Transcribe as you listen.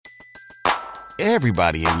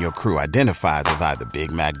Everybody in your crew identifies as either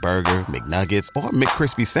Big Mac Burger, McNuggets, or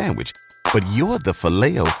McCrispy Sandwich. But you're the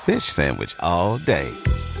Filet-O-Fish Sandwich all day.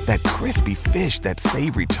 That crispy fish, that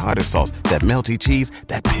savory tartar sauce, that melty cheese,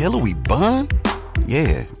 that pillowy bun.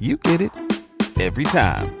 Yeah, you get it. Every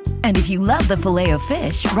time. And if you love the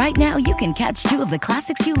Filet-O-Fish, right now you can catch two of the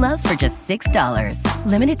classics you love for just $6.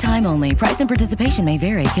 Limited time only. Price and participation may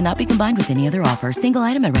vary. Cannot be combined with any other offer. Single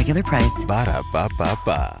item at regular price.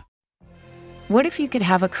 Ba-da-ba-ba-ba. What if you could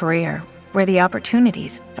have a career where the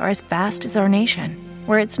opportunities are as vast as our nation,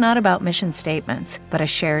 where it's not about mission statements, but a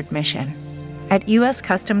shared mission? At U.S.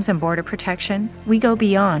 Customs and Border Protection, we go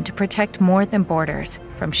beyond to protect more than borders.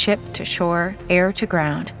 From ship to shore, air to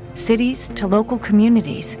ground, cities to local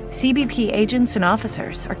communities, CBP agents and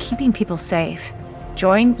officers are keeping people safe.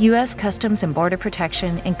 Join U.S. Customs and Border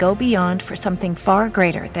Protection and go beyond for something far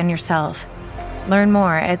greater than yourself. Learn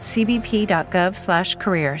more at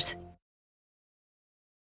cbp.gov/careers.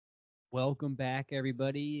 Welcome back,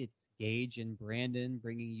 everybody. It's Gage and Brandon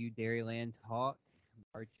bringing you Dairyland Talk,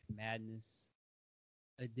 March Madness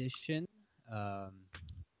edition.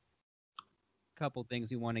 Couple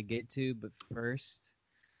things we want to get to, but first,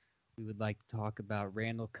 we would like to talk about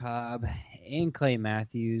Randall Cobb and Clay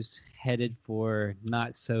Matthews headed for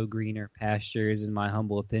not so greener pastures, in my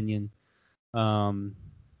humble opinion.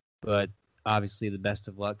 But obviously, the best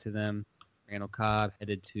of luck to them. Randall Cobb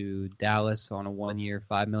headed to Dallas on a 1-year,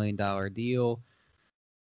 $5 million deal.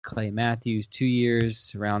 Clay Matthews, 2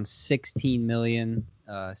 years, around $16 million,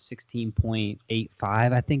 16.85,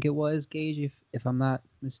 I think it was, Gage, if I'm not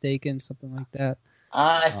mistaken, something like that.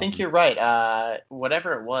 I think you're right.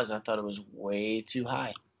 Whatever it was, I thought it was way too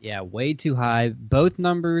high. Yeah, way too high. Both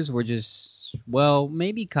numbers were just, well,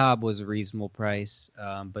 maybe Cobb was a reasonable price,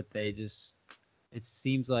 but it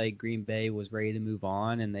seems like Green Bay was ready to move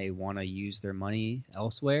on and they want to use their money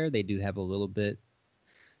elsewhere. They do have a little bit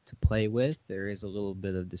to play with. There is a little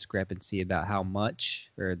bit of discrepancy about how much,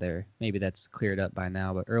 or maybe that's cleared up by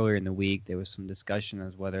now, but earlier in the week there was some discussion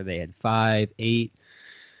as whether they had 5, 8,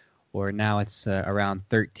 or now it's around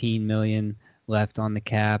 13 million left on the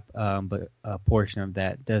cap, but a portion of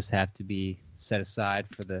that does have to be set aside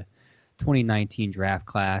for the 2019 draft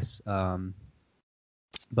class.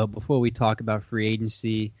 But before we talk about free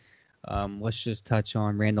agency, let's just touch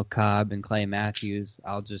on Randall Cobb and Clay Matthews.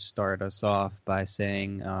 I'll just start us off by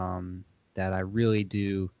saying that I really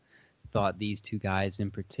do thought these two guys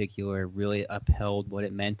in particular really upheld what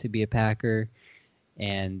it meant to be a Packer,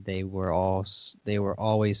 and they were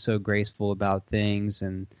always so graceful about things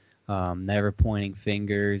and never pointing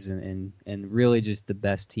fingers and really just the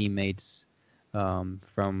best teammates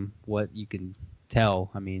from what you can tell.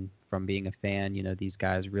 I mean, from being a fan, these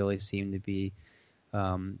guys really seem to be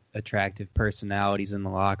attractive personalities in the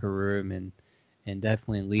locker room and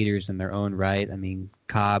definitely leaders in their own right. I mean,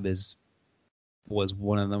 Cobb was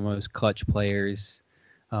one of the most clutch players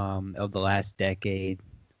of the last decade,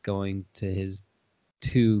 going to his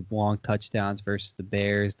 2 long touchdowns versus the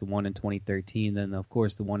Bears, the one in 2013, then of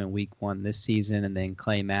course the one in week 1 this season, and then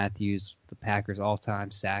Clay Matthews, the Packers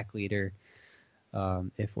all-time sack leader,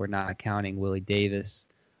 if we're not counting Willie Davis,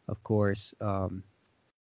 of course.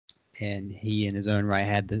 And he in his own right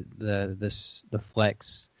had the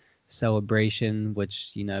flex celebration,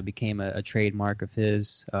 which became a trademark of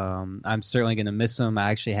his. I'm certainly going to miss him. I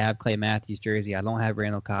actually have Clay Matthews jersey. I don't have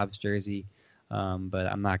Randall Cobb's jersey, but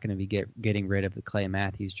I'm not going to be getting rid of the Clay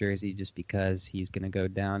Matthews jersey just because he's going to go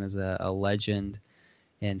down as a legend,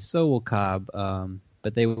 and so will Cobb.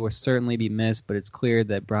 But they will certainly be missed. But it's clear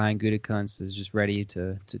that Brian Gutekunst is just ready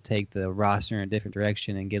to take the roster in a different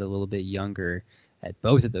direction and get a little bit younger at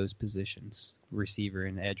both of those positions, receiver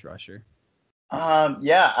and edge rusher. One,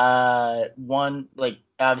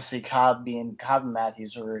 obviously Cobb and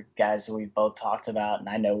Matthews were guys that we've both talked about, and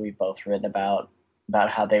I know we've both written about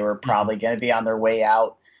how they were probably going to be on their way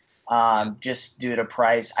out just due to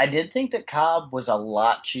price. I did think that Cobb was a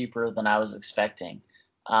lot cheaper than I was expecting.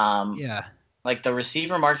 The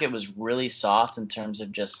receiver market was really soft in terms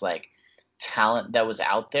of just talent that was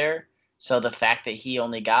out there. So the fact that he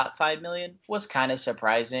only got $5 million was kind of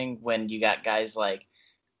surprising when you got guys like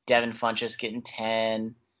Devin Funchess getting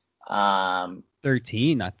 10.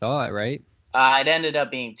 13, I thought, right? It ended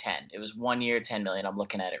up being 10. It was 1 year, 10 million. I'm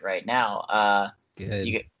looking at it right now.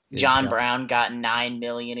 Good. John Brown got $9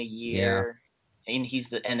 million a year,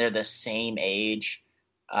 and they're the same age.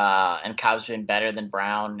 And Cobb's been better than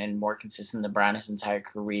Brown and more consistent than Brown his entire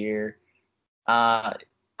career.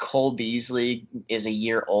 Cole Beasley is a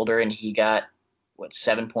year older, and he got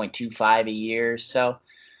 7.25 a year. So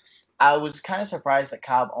I was kind of surprised that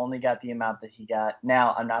Cobb only got the amount that he got.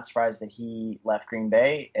 Now, I'm not surprised that he left Green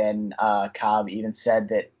Bay, and Cobb even said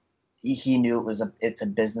that he knew it's a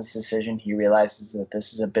business decision. He realizes that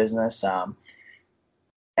this is a business,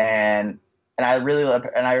 and I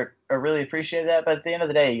really appreciate that. But at the end of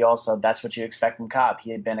the day, that's what you expect from Cobb. He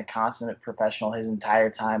had been a consummate professional his entire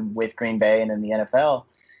time with Green Bay and in the NFL,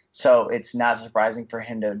 so it's not surprising for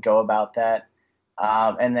him to go about that.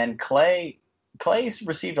 And then Clay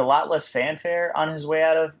received a lot less fanfare on his way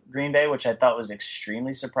out of Green Bay, which I thought was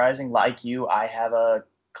extremely surprising. Like you, I have a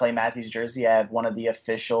Clay Matthews jersey. I have one of the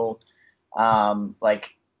official,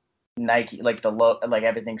 like Nike, like the look, like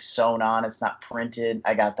everything's sewn on. It's not printed.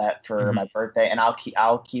 I got that for my birthday, and I'll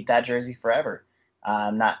keep that jersey forever.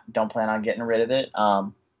 Don't plan on getting rid of it.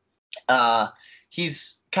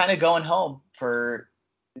 He's kind of going home for.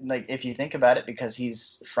 Like, if you think about it, because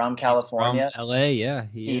he's from California, he's from LA, yeah,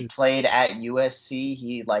 he played at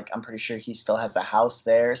USC. I'm pretty sure he still has a house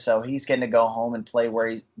there, so he's getting to go home and play where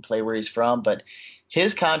he's from. But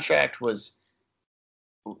his contract was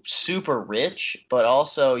super rich, but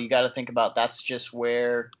also you got to think about that's just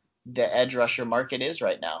where the edge rusher market is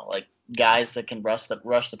right now. Like guys that can rush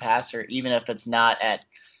the passer, even if it's not at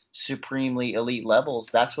supremely elite levels.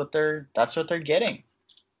 That's what they're getting.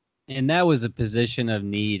 And that was a position of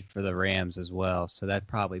need for the Rams as well, so that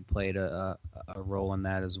probably played a role in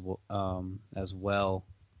that as well,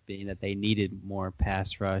 being that they needed more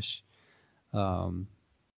pass rush. And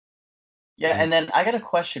then I got a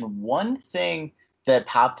question. One thing that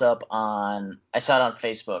popped up I saw it on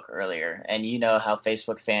Facebook earlier, and you know how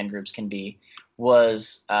Facebook fan groups can be,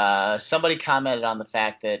 was somebody commented on the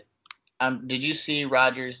fact that did you see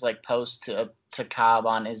Rodgers post to Cobb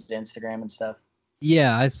on his Instagram and stuff?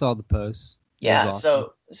 Yeah, I saw the post. Yeah, awesome.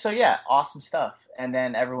 So yeah, awesome stuff. And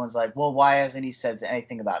then everyone's like, well, why hasn't he said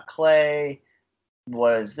anything about Clay?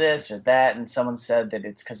 What is this or that? And someone said that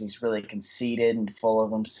it's because he's really conceited and full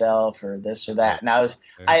of himself or this or that. And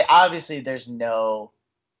I obviously there's no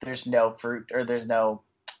fruit or there's no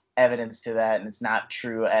evidence to that, and it's not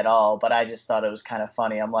true at all. But I just thought it was kind of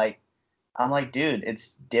funny. I'm like, dude,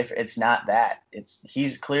 it's different. It's not that.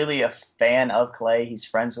 He's clearly a fan of Clay. He's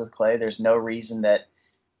friends with Clay. There's no reason that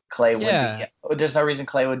Clay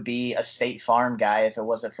would be a State Farm guy if it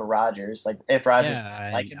wasn't for Rodgers. Like if Rodgers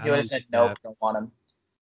he would have said nope, don't want him.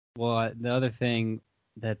 Well, the other thing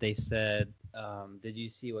that they said, did you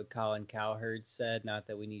see what Colin Cowherd said? Not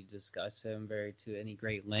that we need to discuss him to any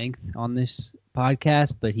great length on this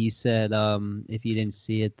podcast, but he said, if you didn't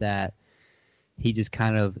see it, that he just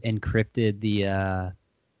kind of encrypted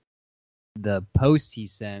the post he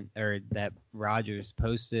sent, or that Rodgers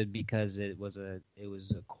posted, because it was a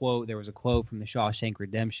quote. There was a quote from the Shawshank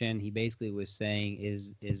Redemption. He basically was saying,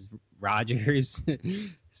 is Rodgers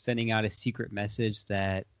sending out a secret message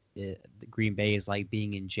that the Green Bay is like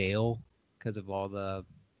being in jail because of all the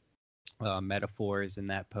metaphors in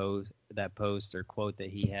that post or quote that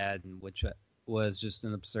he had, and which was just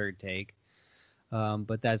an absurd take.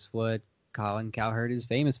 But that's what Colin Cowherd is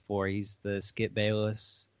famous for. He's the Skip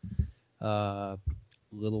Bayless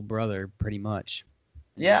little brother, pretty much.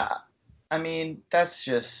 Yeah, I mean that's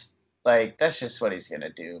just what he's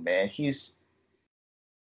gonna do, man. He's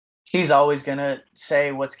always gonna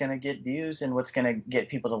say what's gonna get views and what's gonna get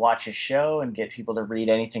people to watch his show and get people to read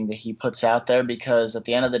anything that he puts out there, because at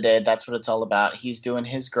the end of the day, that's what it's all about. He's doing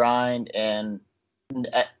his grind, and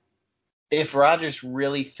if Rodgers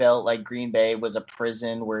really felt like Green Bay was a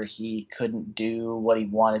prison where he couldn't do what he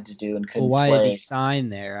wanted to do and couldn't why play, did he sign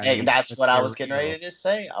there? That's what I was getting ready to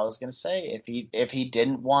say. I was going to say if he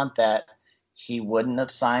didn't want that, he wouldn't have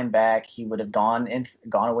signed back. He would have gone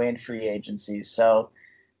away in free agency. So,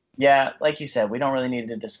 yeah, like you said, we don't really need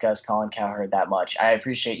to discuss Colin Cowherd that much. I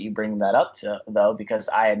appreciate you bringing that up though, because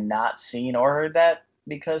I had not seen or heard that,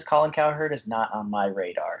 because Colin Cowherd is not on my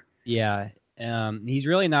radar. Yeah. He's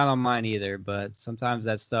really not on mine either, but sometimes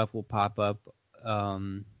that stuff will pop up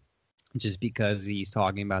just because he's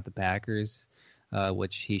talking about the Packers,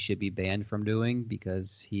 which he should be banned from doing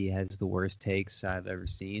because he has the worst takes I've ever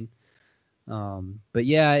seen. But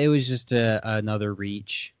yeah, it was just another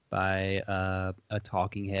reach by a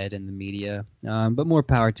talking head in the media. But more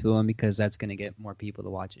power to him, because that's going to get more people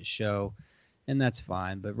to watch his show, and that's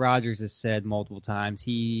fine. But Rodgers has said multiple times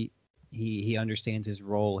he understands his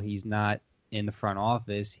role. He's not in the front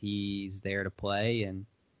office. He's there to play, and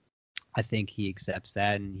I think he accepts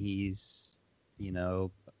that, and he's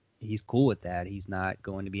cool with that. He's not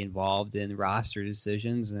going to be involved in roster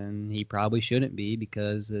decisions, and he probably shouldn't be,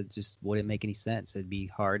 because it just wouldn't make any sense. It'd be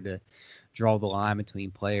hard to draw the line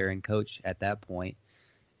between player and coach at that point.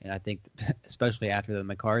 And I think especially after the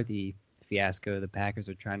McCarthy fiasco. The Packers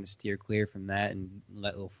are trying to steer clear from that and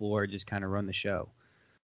let LaFleur just kind of run the show.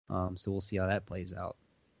 So we'll see how that plays out.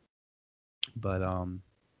 But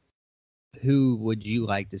who would you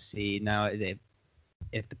like to see now?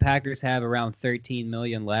 If the Packers have around $13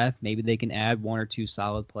 million left, maybe they can add one or two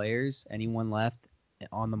solid players. Anyone left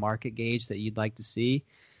on the market gauge that you'd like to see?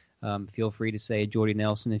 Feel free to say Jordy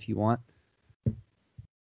Nelson if you want.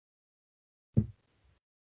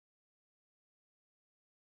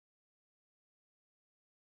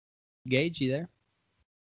 Gage, you there?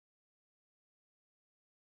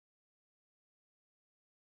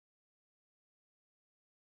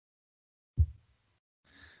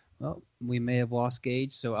 Well, we may have lost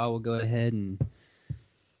Gage, so I will go ahead and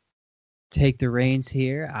take the reins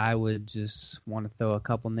here. I would just want to throw a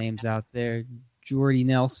couple names out there. Jordy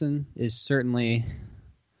Nelson is certainly.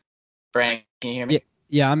 Frank, can you hear me?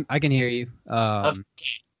 Yeah, I can hear you.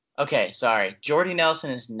 Okay, sorry. Jordy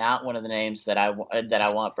Nelson is not one of the names that I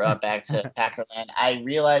want brought back to Packerland. I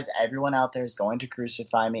realize everyone out there is going to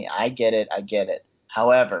crucify me. I get it.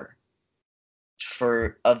 However,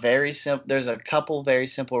 there's a couple very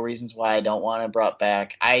simple reasons why I don't want him brought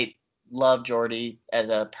back. I love Jordy as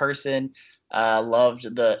a person. Loved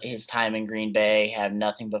his time in Green Bay. Have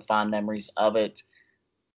nothing but fond memories of it.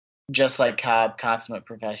 Just like Cobb, consummate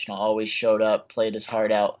professional, always showed up, played his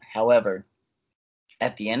heart out. However,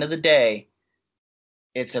 at the end of the day,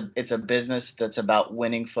 it's a business that's about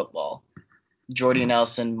winning football. Jordy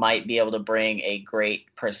Nelson might be able to bring a great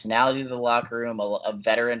personality to the locker room, a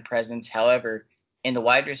veteran presence. However, in the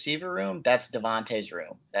wide receiver room, that's Devontae's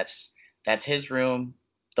room. That's his room.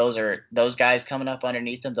 Those guys coming up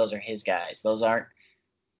underneath him. Those are his guys. Those aren't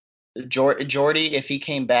Jordy. If he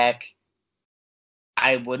came back,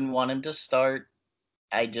 I wouldn't want him to start.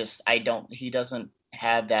 He doesn't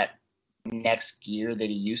have that next gear that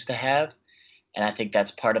he used to have, and I think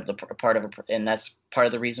that's part of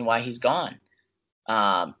the reason why he's gone.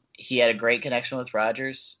 He had a great connection with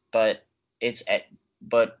Rodgers, but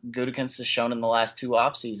Gutekunst has shown in the last two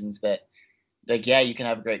off seasons that, like, yeah, you can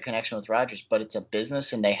have a great connection with Rodgers, but it's a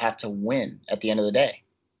business and they have to win at the end of the day.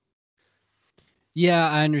 Yeah,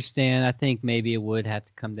 I understand. I think maybe it would have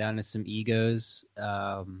to come down to some egos.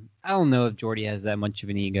 I don't know if Jordy has that much of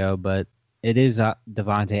an ego, but it is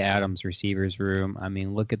Davante Adams' receivers room. I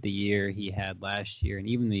mean, look at the year he had last year, and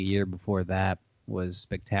even the year before that was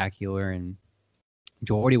spectacular. And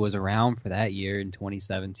Jordy was around for that year in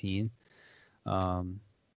 2017. And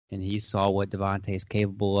he saw what Davante is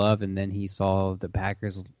capable of, and then he saw the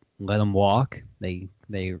Packers let him walk. They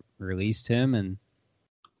released him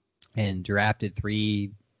and drafted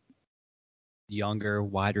 3 younger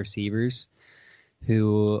wide receivers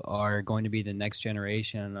who are going to be the next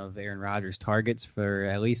generation of Aaron Rodgers targets for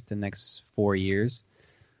at least the next 4 years.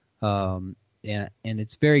 And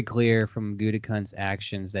it's very clear from Gutekunst's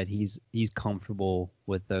actions that he's comfortable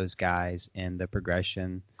with those guys and the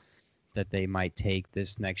progression that they might take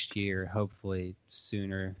this next year, hopefully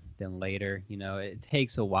sooner than later. You know, it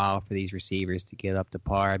takes a while for these receivers to get up to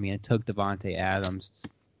par. I mean, it took Davante Adams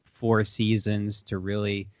 4 seasons to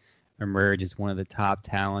really emerge as one of the top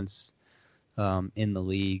talents in the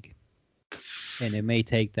league. And it may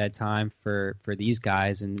take that time for these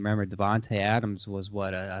guys. And remember, Davante Adams was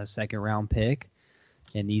a second-round pick,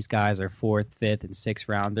 and these guys are 4th, 5th, and 6th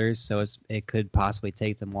rounders. So it could possibly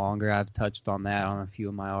take them longer. I've touched on that on a few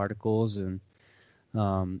of my articles, and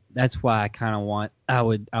that's why I kind of want.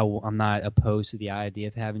 I'm not opposed to the idea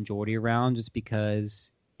of having Jordy around, just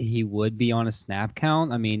because he would be on a snap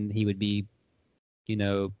count. I mean, he would be,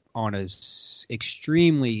 on a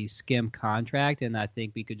extremely skim contract, and I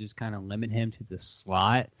think we could just kind of limit him to the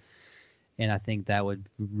slot, and I think that would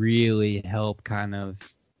really help kind of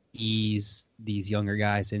ease these younger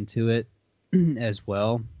guys into it as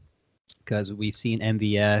well, because we've seen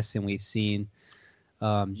MVS and we've seen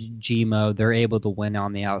Gmo. They're able to win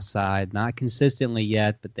on the outside, not consistently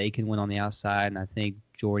yet, but they can win on the outside, and I think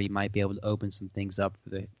Jordy might be able to open some things up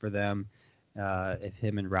for them if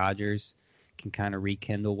him and Rodgers can kind of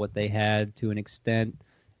rekindle what they had to an extent.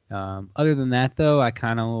 Other than that, though, I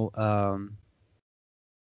kind of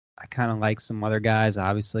like some other guys.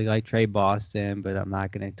 Obviously, like Trey Boston, but I'm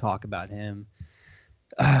not going to talk about him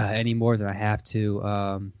any more than I have to.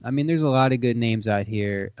 I mean, there's a lot of good names out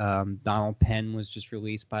here. Donald Penn was just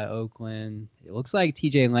released by Oakland. It looks like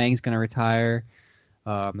TJ Lang's going to retire.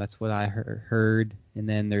 That's what I heard. And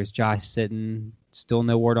then there's Josh Sitton. Still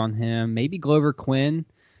no word on him. Maybe Glover Quinn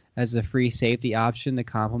as a free safety option to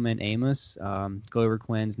complement Amos. Glover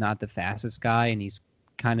Quinn's not the fastest guy, and he's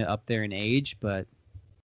kind of up there in age, but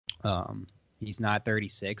he's not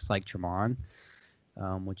 36 like Tremont,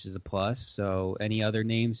 which is a plus. So any other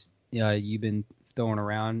names you've been throwing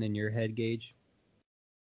around in your head, Gage?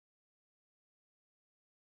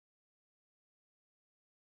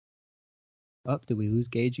 Oh, did we lose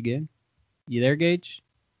Gage again? You there, Gage?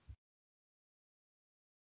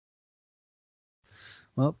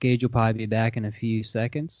 Well, Gage will probably be back in a few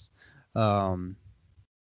seconds. I'm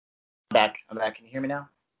back. Can you hear me now?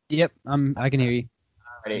 Yep, I can hear you.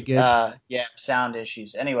 Alrighty. Yeah, sound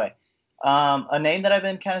issues. Anyway, a name that I've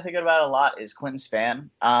been kind of thinking about a lot is Quentin Spann.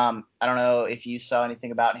 I don't know if you saw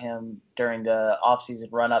anything about him during the offseason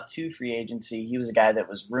run-up to free agency. He was a guy that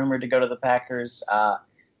was rumored to go to the Packers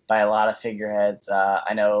by a lot of figureheads.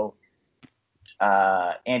 I know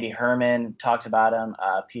Andy Herman talked about him,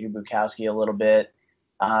 Peter Bukowski a little bit.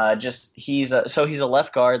 He's a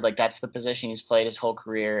left guard. Like, that's the position he's played his whole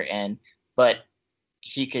career, but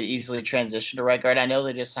he could easily transition to right guard. I know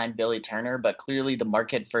they just signed Billy Turner, but clearly the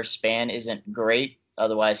market for Spann isn't great.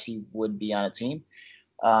 Otherwise, he would be on a team.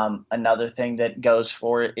 Another thing that goes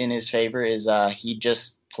in his favor is he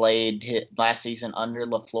just played last season under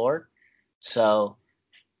LaFleur. So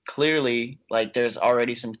clearly, like, there's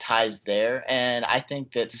already some ties there. And I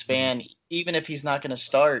think that Spann, even if he's not going to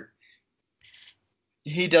start,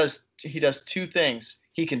 he does two things.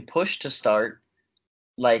 He can push to start.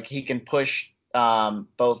 Like, he can push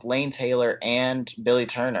both Lane Taylor and Billy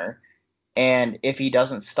Turner. And if he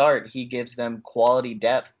doesn't start, he gives them quality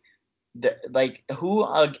depth. Who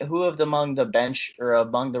among the bench or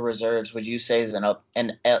among the reserves would you say is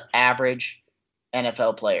an average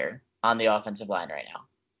NFL player on the offensive line right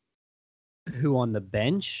now? Who on the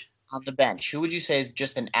bench? On the bench, who would you say is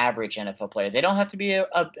just an average NFL player? They don't have to be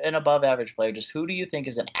an above average player. Just who do you think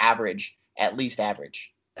is an average, at least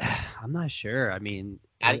average? I'm not sure. I mean,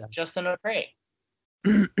 Justin McCray.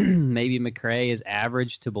 Maybe McCray is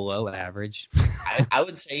average to below average. I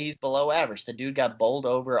would say he's below average. The dude got bowled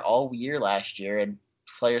over all year last year, and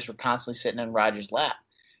players were constantly sitting in Rodgers' lap.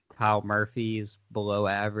 Kyle Murphy is below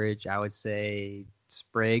average. I would say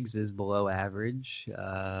Spriggs is below average.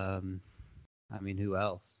 I mean, who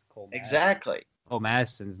else? Cole Madison. Exactly. Cole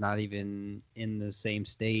Madison's not even in the same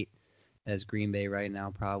state as Green Bay right now,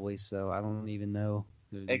 probably. So I don't even know.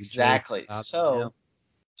 Exactly.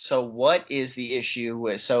 So what is the issue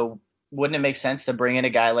with? So wouldn't it make sense to bring in a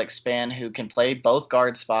guy like Spann who can play both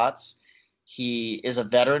guard spots? He is a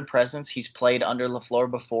veteran presence. He's played under LaFleur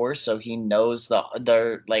before, so he knows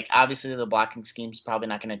obviously the blocking scheme is probably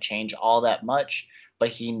not going to change all that much, but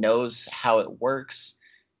he knows how it works,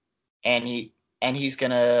 and he's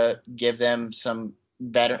going to give them some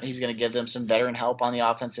veteran help on the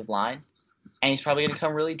offensive line, and he's probably going to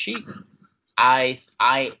come really cheap. I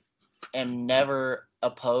am never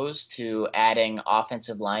opposed to adding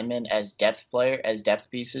offensive linemen as depth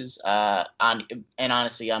pieces. And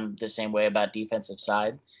honestly, I'm the same way about the defensive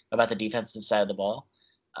side of the ball.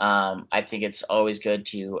 I think it's always good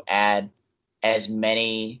to add as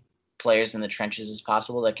many players in the trenches as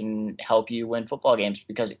possible that can help you win football games,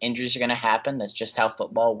 because injuries are going to happen. That's just how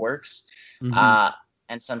football works. Mm-hmm.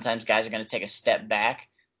 And sometimes guys are going to take a step back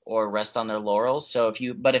or rest on their laurels. So if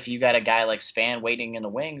you got a guy like Spann waiting in the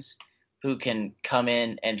wings who can come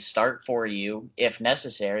in and start for you if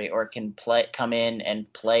necessary, or can come in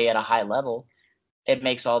and play at a high level, it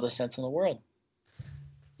makes all the sense in the world.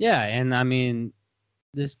 Yeah, and I mean,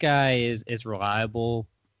 this guy is reliable.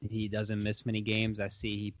 He doesn't miss many games. I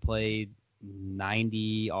see he played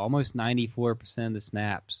almost 94% of the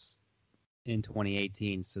snaps in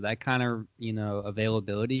 2018. So that kind of,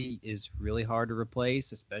 availability is really hard to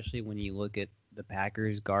replace, especially when you look at the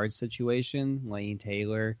Packers guard situation, Lane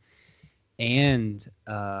Taylor. And,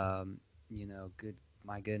 my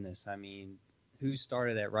goodness, I mean, who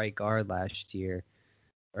started at right guard last year?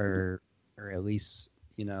 Or at least,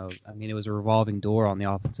 it was a revolving door on the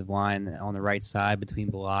offensive line on the right side between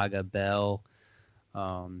Bulaga, Bell,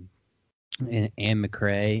 and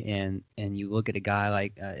McCray. And you look at a guy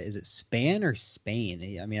like, is it Spann or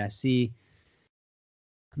Spain? I mean, I'm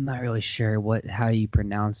not really sure how you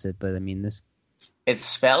pronounce it, but I mean, it's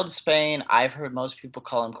spelled Spain. I've heard most people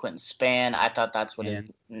call him Quentin Spann. I thought that's what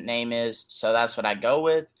his name is, so that's what I go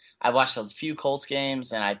with. I watched a few Colts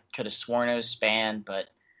games, and I could have sworn it was Spann, but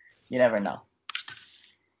you never know.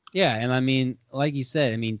 Yeah, and I mean, like you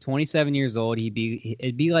said, 27 years old, it'd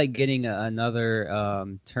be like getting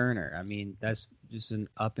another Turner. I mean, that's just an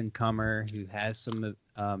up-and-comer who has some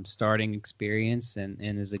starting experience and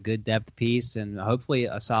is a good depth piece and hopefully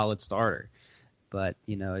a solid starter. But,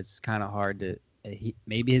 it's kind of hard to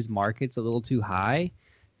maybe his market's a little too high,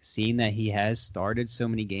 seeing that he has started so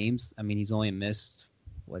many games. I mean, he's only missed,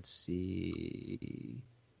 let's see,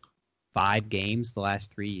 5 games the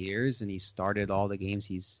last 3 years, and he started all the games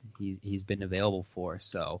he's been available for.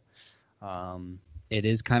 So it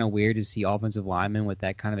is kind of weird to see offensive linemen with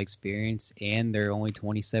that kind of experience, and they're only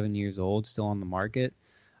 27 years old, still on the market.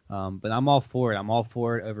 But I'm all for it. I'm all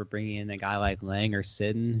for it over bringing in a guy like Lang or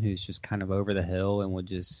Sitton, who's just kind of over the hill and would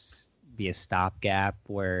just be a stopgap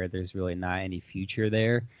where there's really not any future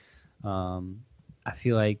there. I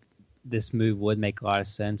feel like this move would make a lot of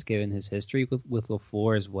sense given his history with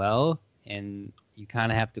LaFleur as well. And you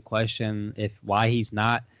kind of have to question why he's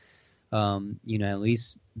not, at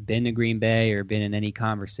least been to Green Bay or been in any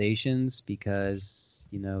conversations because,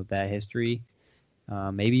 that history.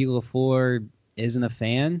 Maybe LaFleur isn't a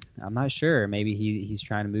fan. I'm not sure. Maybe he's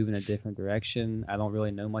trying to move in a different direction. I don't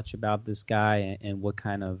really know much about this guy and what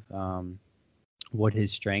kind of what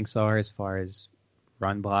his strengths are as far as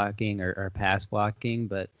run blocking or pass blocking.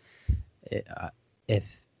 But if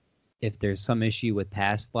there's some issue with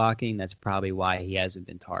pass blocking, that's probably why he hasn't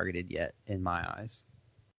been targeted yet, in my eyes.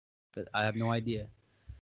 But I have no idea.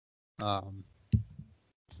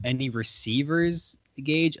 Any receivers,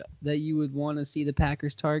 Gage, that you would want to see the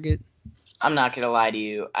Packers target? I'm not going to lie to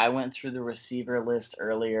you. I went through the receiver list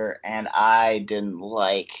earlier, and I didn't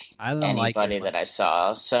like anybody that I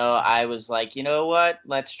saw. So I was like, you know what?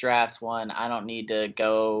 Let's draft one. I don't need to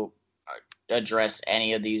go address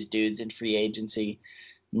any of these dudes in free agency.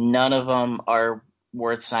 None of them are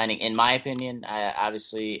worth signing, in my opinion.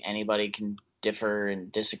 Obviously, anybody can differ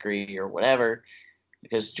and disagree or whatever,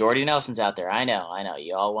 because Jordy Nelson's out there. I know.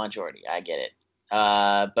 You all want Jordy. I get it.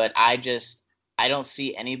 But I don't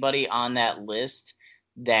see anybody on that list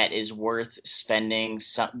that is worth spending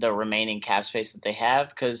the remaining cap space that they have,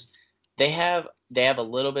 because they have a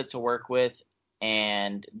little bit to work with,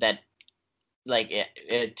 and that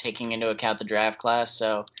taking into account the draft class.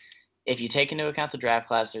 So if you take into account the draft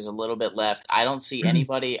class, there's a little bit left. I don't see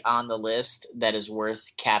anybody on the list that is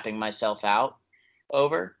worth capping myself out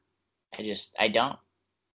over. I don't.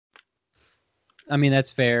 I mean,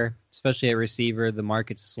 that's fair, especially at receiver. The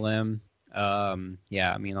market's slim.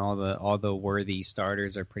 Yeah, I mean, all the worthy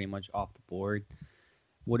starters are pretty much off the board.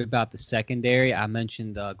 What about the secondary? I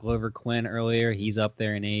mentioned Glover Quinn earlier. He's up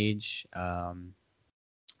there in age.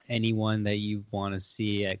 Anyone that you want to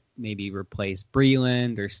see maybe replace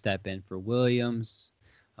Breeland or step in for Williams?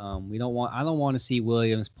 I don't want to see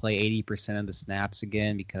Williams play 80% of the snaps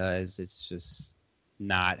again, because it's just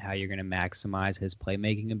not how you're going to maximize his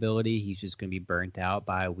playmaking ability. He's just going to be burnt out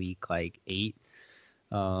by week 8.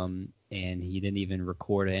 And he didn't even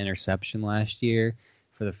record an interception last year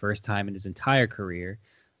for the first time in his entire career.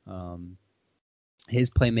 His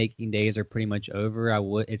playmaking days are pretty much over.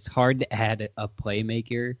 It's hard to add a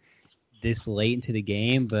playmaker this late into the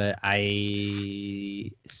game, but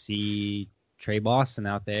I see Trey Boston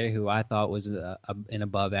out there, who I thought was an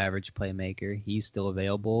above-average playmaker. He's still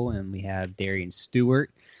available, and we have Darian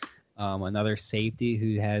Stewart, another safety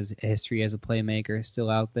who has a history as a playmaker, still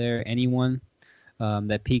out there. Anyone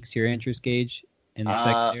that piques your interest, Gage, in the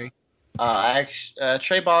secondary?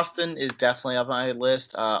 Trey Boston is definitely up on my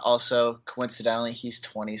list. Also, coincidentally, he's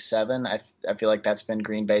 27. I feel like that's been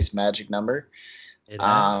Green Bay's magic number. It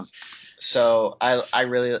has. So I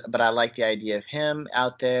like the idea of him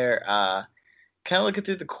out there. Kind of looking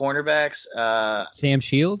through the cornerbacks. Sam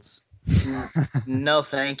Shields? No,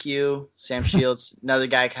 thank you. Sam Shields, another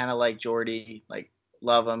guy kind of like Jordy.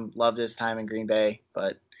 Love him. Loved his time in Green Bay,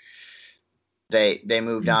 but they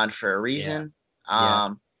moved on for a reason. Yeah.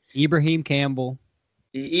 Ibrahim Campbell.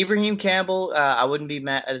 I wouldn't be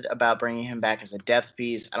mad about bringing him back as a depth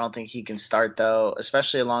piece. I don't think he can start, though,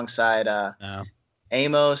 especially alongside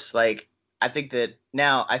Amos. I think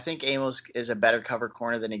Amos is a better cover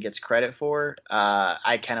corner than he gets credit for.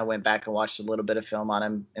 I kind of went back and watched a little bit of film on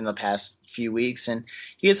him in the past few weeks, and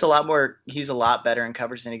he's a lot better in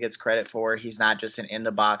coverage than he gets credit for. He's not just an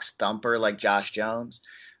in-the-box thumper like Josh Jones.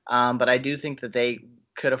 But I do think that they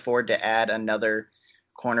could afford to add another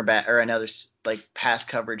cornerback or another pass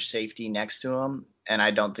coverage safety next to him, and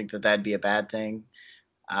I don't think that that'd be a bad thing.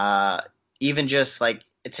 Even just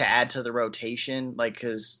to add to the rotation,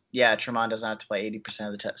 because Tremont doesn't have to play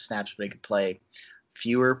 80% of the snaps, but he could play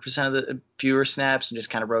fewer snaps and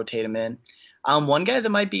just kind of rotate him in. One guy that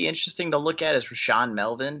might be interesting to look at is Rashaan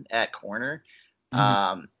Melvin at corner.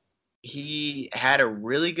 Mm-hmm. He had a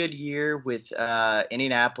really good year with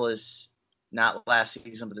Indianapolis, not last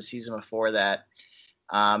season, but the season before that.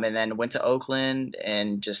 And then went to Oakland,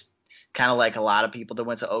 and just kind of like a lot of people that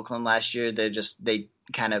went to Oakland last year, they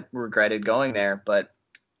kind of regretted going there. But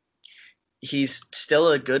he's still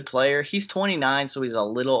a good player. He's 29, so he's a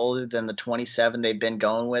little older than the 27 they've been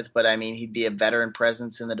going with. But, I mean, he'd be a veteran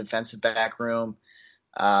presence in the defensive back room.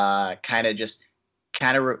 kind of,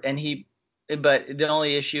 but the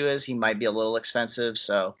only issue is he might be a little expensive.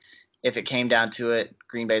 So if it came down to it,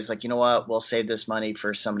 Green Bay's like, you know what, we'll save this money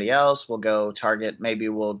for somebody else. We'll go target, maybe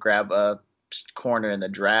we'll grab a corner in the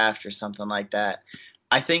draft or something like that.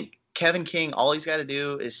 I think Kevin King, all he's got to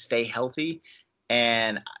do is stay healthy.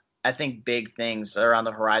 And I think big things are on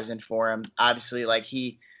the horizon for him. Obviously, like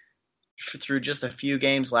through just a few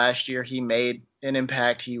games last year, he made an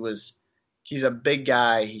impact. He's a big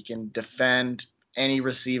guy. He can defend any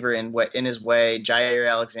receiver in his way. Jair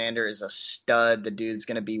Alexander is a stud. The dude's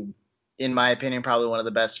going to be, in my opinion, probably one of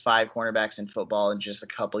the best 5 cornerbacks in football in just a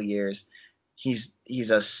couple years.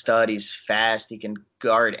 He's a stud. He's fast. He can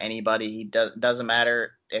guard anybody. Doesn't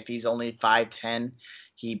matter if he's only 5'10".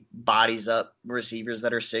 He bodies up receivers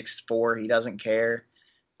that are 6'4". He doesn't care.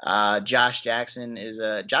 Josh Jackson's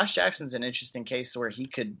an interesting case where he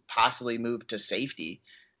could possibly move to safety.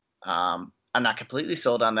 I'm not completely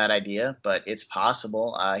sold on that idea, but it's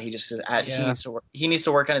possible. He needs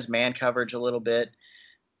to work on his man coverage a little bit.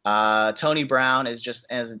 Tony Brown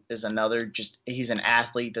is another, he's an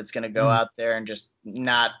athlete that's going to go out there and just he's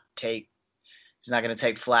not going to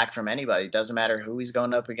take flack from anybody. It doesn't matter who he's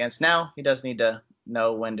going up against. Now he does need to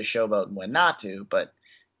know when to showboat and when not to, but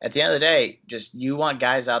at the end of the day, just you want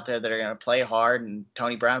guys out there that are going to play hard, and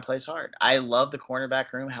Tony Brown plays hard. I love the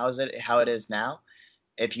cornerback room. How it is now.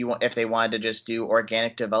 If they wanted to just do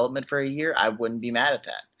organic development for a year, I wouldn't be mad at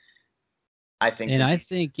that. I think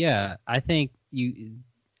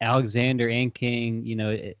Alexander and King,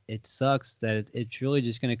 it sucks that it's really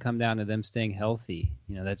just going to come down to them staying healthy.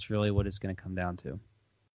 That's really what it's going to come down to.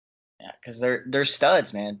 Yeah, because they're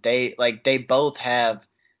studs, man. They both have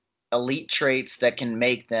elite traits that can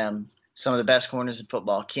make them some of the best corners in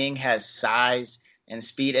football. King has size and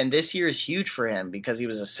speed, and this year is huge for him because he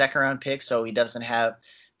was a 2nd-round pick, so he doesn't have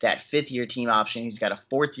that 5th-year team option. He's got a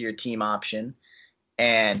 4th-year team option,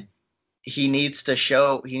 and he needs to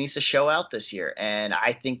show out this year, and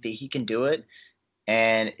I think that he can do it.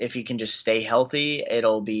 And if he can just stay healthy,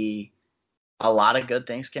 it'll be a lot of good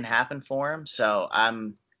things can happen for him. So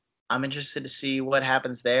I'm interested to see what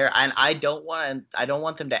happens there. And I don't want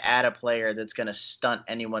them to add a player that's going to stunt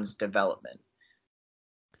anyone's development.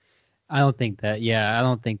 I don't think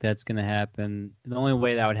that's going to happen. The only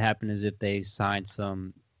way that would happen is if they sign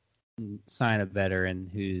a veteran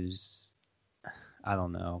who's, I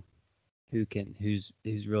don't know, who's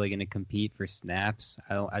really going to compete for snaps.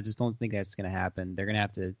 I just don't think that's going to happen. They're going to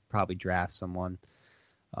have to probably draft someone.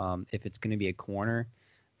 If it's going to be a corner,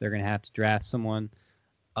 they're going to have to draft someone.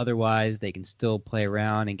 Otherwise, they can still play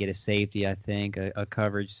around and get a safety, I think, a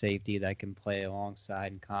coverage safety that can play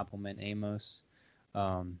alongside and complement Amos.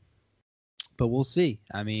 But we'll see.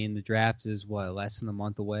 I mean, the draft is, less than a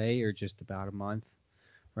month away, or just about a month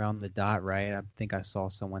around the dot, right? I think I saw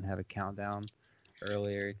someone have a countdown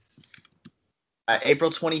earlier. It's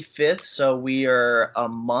April 25th, so we are a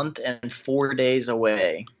month and 4 days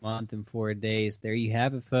away. Month and 4 days. There you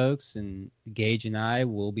have it, folks. And Gage and I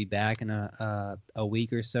will be back in a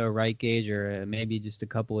week or so, right, Gage? Or maybe just a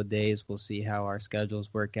couple of days. We'll see how our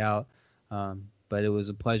schedules work out. But it was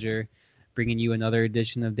a pleasure bringing you another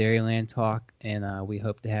edition of Dairyland Talk, and we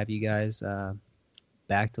hope to have you guys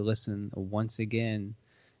back to listen once again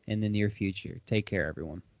in the near future. Take care,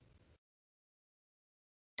 everyone.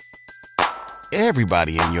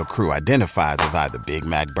 Everybody in your crew identifies as either Big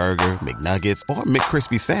Mac Burger, McNuggets, or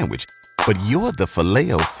McCrispy Sandwich. But you're the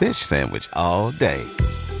Filet-O-Fish Sandwich all day.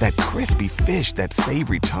 That crispy fish, that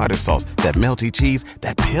savory tartar sauce, that melty cheese,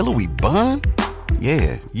 that pillowy bun.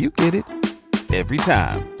 Yeah, you get it. Every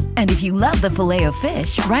time. And if you love the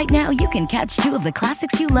Filet-O-Fish, right now you can catch 2 of the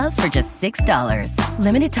classics you love for just $6.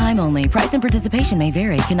 Limited time only. Price and participation may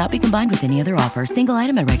vary. Cannot be combined with any other offer. Single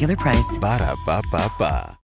item at regular price. Ba-da-ba-ba-ba.